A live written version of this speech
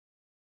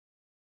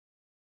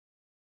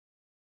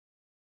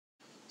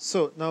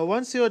So now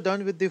once you are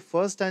done with the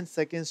first and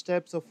second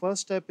step, so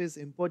first step is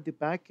import the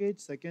package,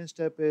 second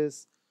step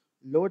is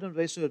load and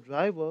register your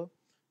driver.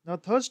 Now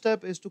third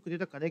step is to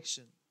create a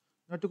connection.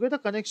 Now to create a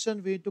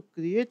connection, we need to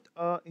create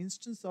an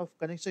instance of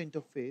connection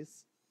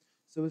interface.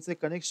 So we'll say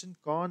connection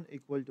con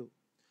equal to.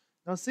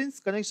 Now since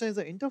connection is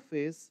an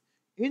interface,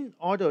 in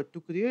order to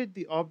create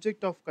the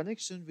object of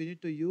connection, we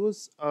need to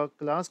use a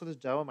class called as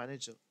Java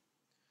Manager.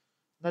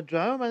 Now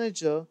Java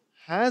Manager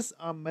has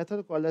a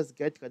method called as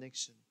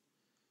getConnection.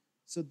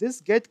 So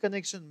this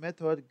getConnection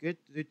method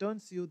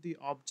returns you the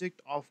object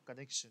of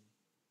connection.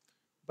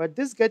 But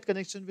this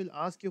getConnection will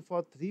ask you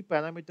for three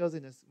parameters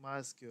in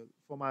MySQL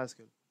for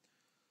MySQL.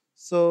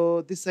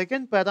 So the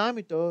second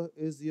parameter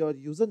is your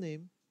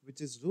username,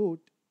 which is root,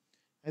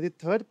 and the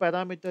third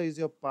parameter is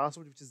your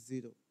password, which is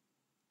 0.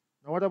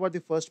 Now what about the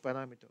first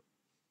parameter?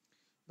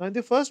 Now in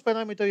the first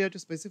parameter, you have to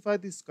specify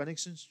this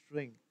connection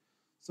string.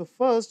 So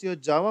first, your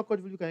Java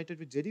code will be connected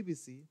with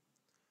JDBC,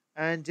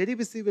 and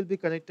JDBC will be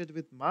connected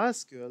with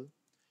MySQL,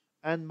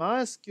 and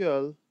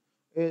MySQL,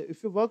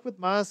 if you work with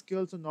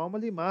MySQL, so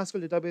normally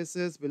MySQL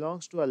databases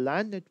belongs to a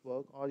LAN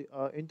network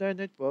or internet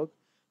network.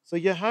 So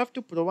you have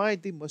to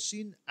provide the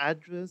machine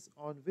address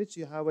on which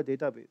you have a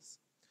database.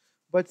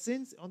 But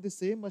since on the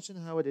same machine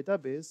I have a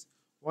database,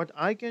 what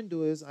I can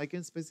do is I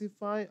can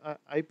specify an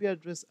IP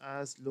address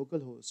as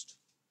localhost.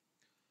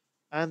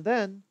 And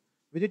then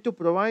we need to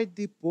provide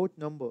the port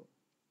number.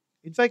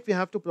 In fact, we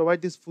have to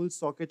provide this full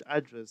socket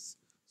address,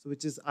 so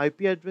which is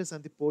IP address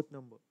and the port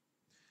number.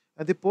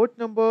 And the port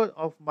number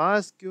of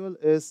MySQL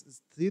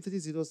is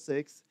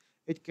 3306.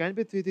 It can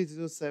be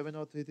 3307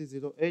 or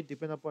 3308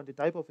 depending upon the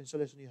type of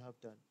installation you have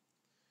done.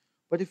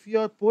 But if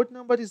your port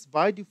number is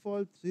by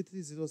default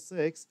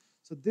 3306,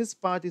 so this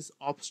part is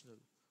optional.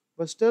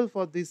 But still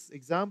for this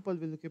example,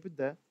 we'll keep it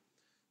there.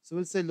 So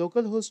we'll say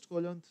localhost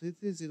colon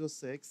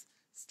 3306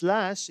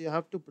 slash, you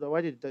have to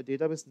provide it the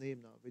database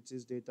name now, which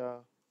is data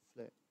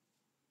flare.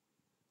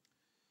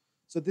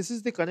 So this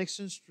is the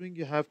connection string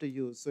you have to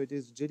use. So it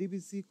is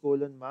JDBC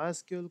colon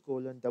MySQL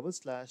colon double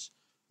slash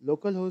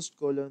localhost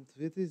colon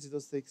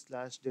 3306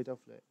 slash data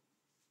flare.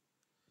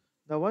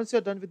 Now once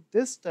you're done with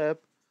this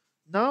step,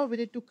 now we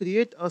need to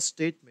create a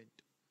statement.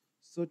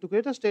 So to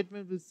create a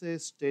statement, we'll say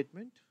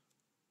statement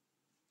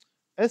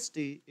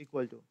st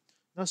equal to.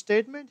 Now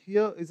statement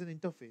here is an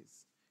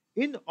interface.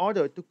 In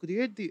order to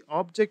create the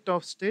object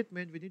of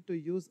statement, we need to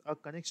use a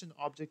connection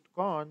object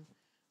con,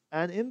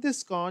 and in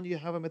this con you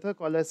have a method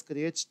called as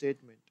create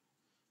statement.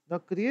 Now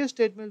create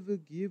statement will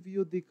give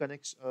you the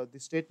connection, the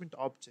statement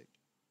object.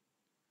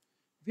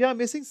 We are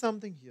missing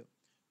something here.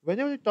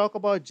 Whenever we talk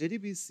about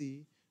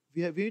JDBC,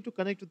 we need to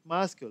connect with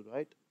MySQL,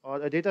 right,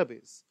 or a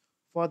database.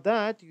 For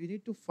that, you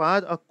need to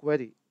fire a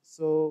query.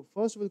 So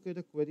first we'll create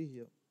a query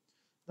here.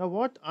 Now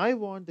what I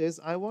want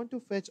is, I want to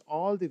fetch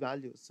all the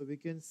values. So we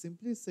can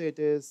simply say it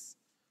is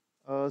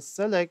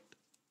select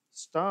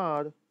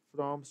star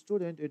from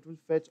student. It will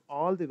fetch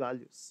all the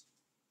values.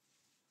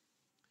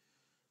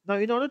 Now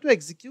in order to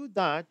execute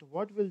that,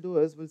 what we'll do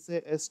is we'll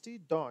say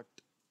st dot.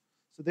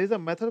 So there's a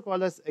method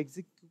called as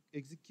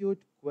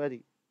execute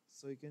query.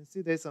 So you can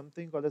see there's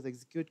something called as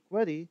execute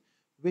query,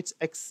 which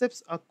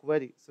accepts a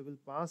query. So we'll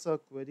pass a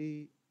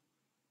query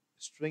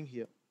string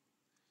here.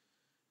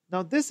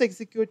 Now this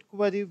execute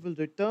query will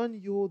return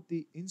you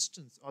the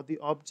instance or the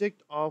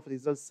object of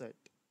result set.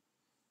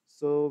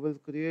 So we'll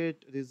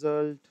create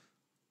result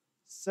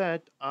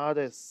set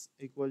rs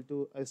equal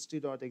to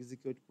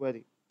st.execute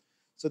query.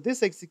 So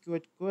this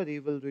execute query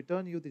will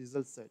return you the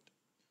result set.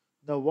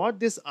 Now what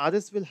this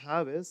rs will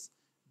have is,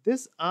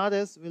 this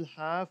rs will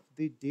have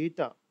the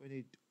data we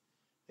need.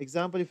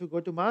 Example, if you go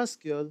to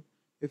MySQL,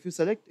 if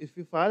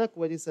you file a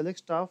query, select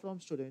star from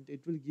student,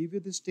 it will give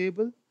you this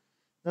table.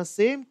 The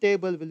same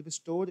table will be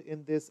stored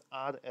in this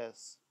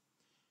rs.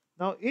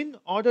 Now in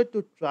order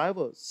to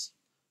traverse,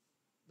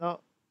 now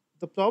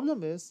the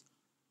problem is,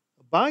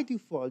 by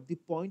default the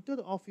pointer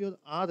of your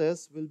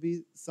rs will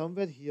be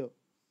somewhere here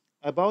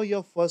above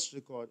your first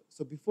record,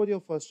 so before your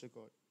first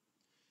record.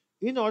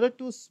 In order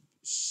to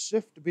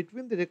shift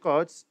between the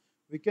records,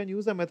 we can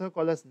use a method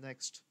called as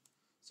next.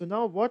 So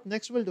now what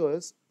next will do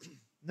is,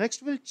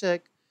 next will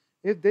check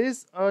if there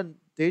is a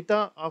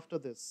data after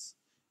this.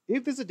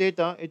 If there is a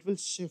data, it will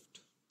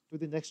shift to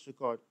the next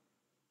record.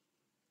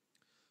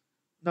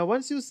 Now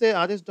once you say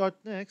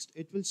rs.next,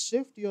 it will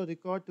shift your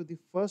record to the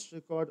first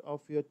record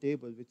of your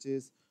table, which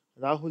is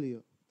Rahul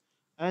here.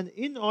 And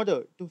in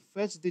order to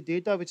fetch the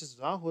data which is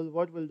Rahul,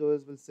 what we'll do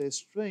is we'll say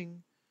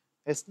string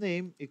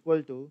sname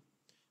equal to.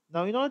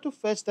 Now in order to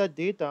fetch that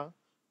data,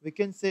 we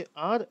can say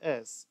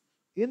rs.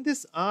 In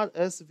this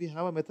rs, we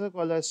have a method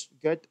called as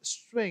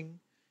getString,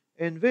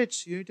 in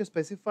which you need to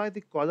specify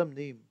the column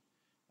name.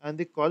 And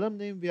the column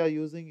name we are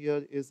using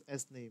here is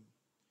sname.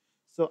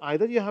 So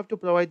either you have to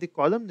provide the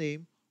column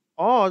name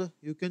or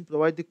you can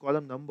provide the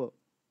column number.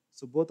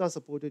 So both are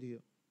supported here.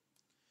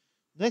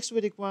 Next,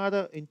 we require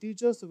an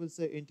integer, so we'll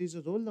say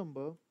integer roll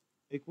number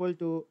equal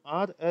to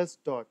rs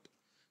dot.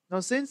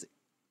 Now since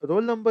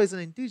roll number is an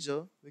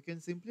integer, we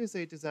can simply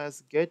say it is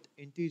as get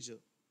integer,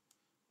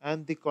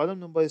 and the column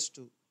number is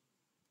 2.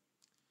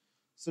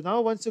 So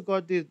now once you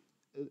got the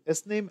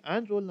S name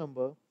and roll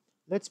number,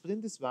 let's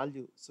print this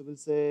value. So we'll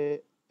say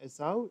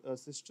sout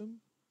system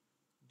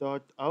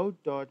dot out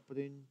dot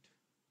print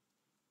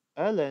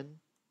ln,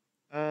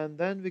 and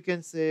then we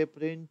can say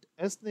print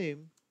S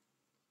name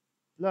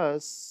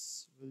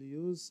plus, we'll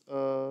use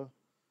a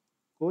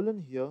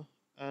colon here,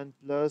 and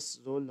plus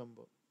roll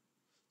number.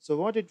 So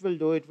what it will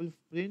do, it will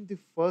print the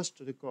first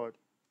record.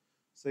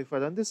 So if I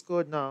run this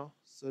code now,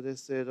 so they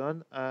say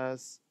run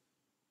as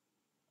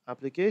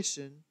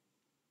application.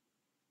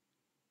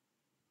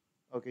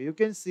 Okay, you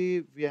can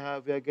see we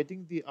are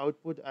getting the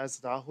output as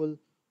Rahul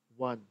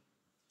 1.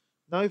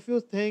 Now if you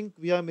think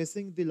we are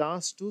missing the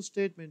last two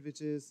statement,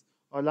 which is,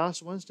 or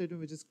last one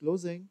statement, which is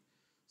closing,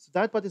 so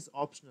that part is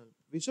optional.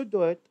 We should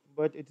do it,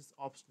 but it is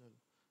optional.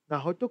 Now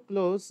how to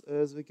close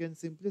is, we can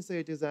simply say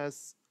it is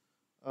as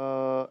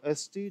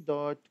st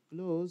dot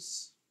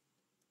close,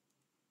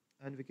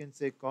 and we can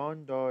say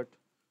con dot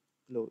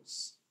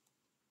close.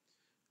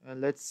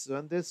 And let's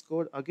run this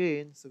code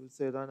again. So we'll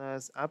say run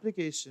as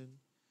application.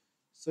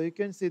 So you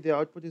can see the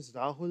output is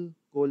Rahul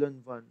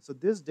colon 1. So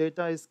this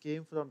data is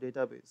came from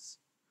database.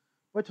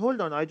 But hold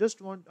on, I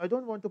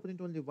don't want to print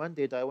only one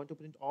data. I want to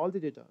print all the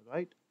data,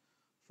 right?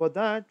 For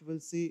that, we'll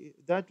see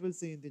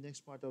in the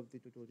next part of the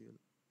tutorial.